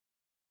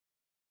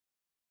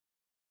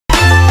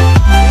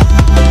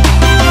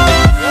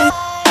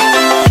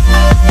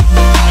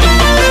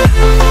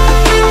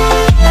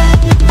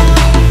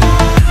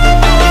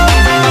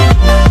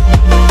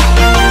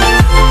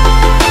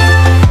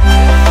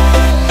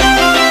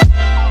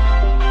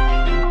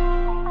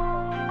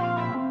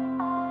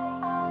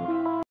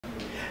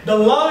The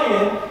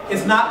lion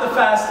is not the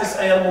fastest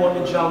animal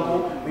in the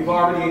jungle. We've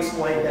already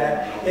explained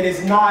that. It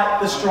is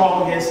not the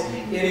strongest.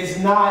 It is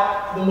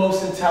not the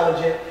most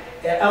intelligent.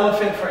 An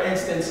elephant, for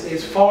instance,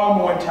 is far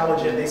more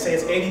intelligent. They say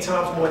it's 80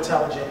 times more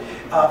intelligent,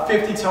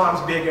 50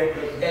 times bigger,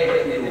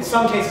 in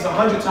some cases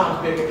 100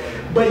 times bigger.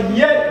 But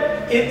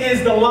yet, it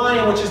is the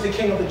lion which is the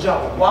king of the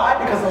jungle. Why?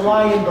 Because the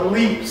lion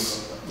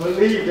believes.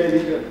 Believe that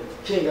he's the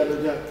king of the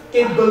jungle.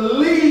 It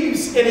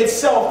believes in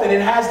itself that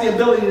it has the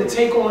ability to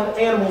take on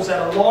animals that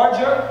are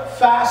larger,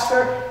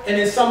 faster, and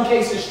in some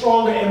cases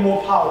stronger and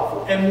more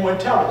powerful and more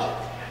intelligent.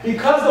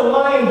 Because the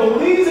lion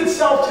believes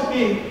itself to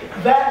be,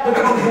 that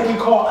becomes what we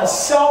call a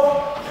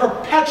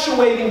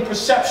self-perpetuating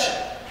perception.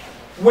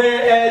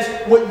 Whereas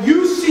what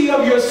you see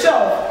of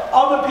yourself,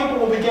 other people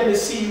will begin to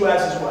see you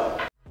as well.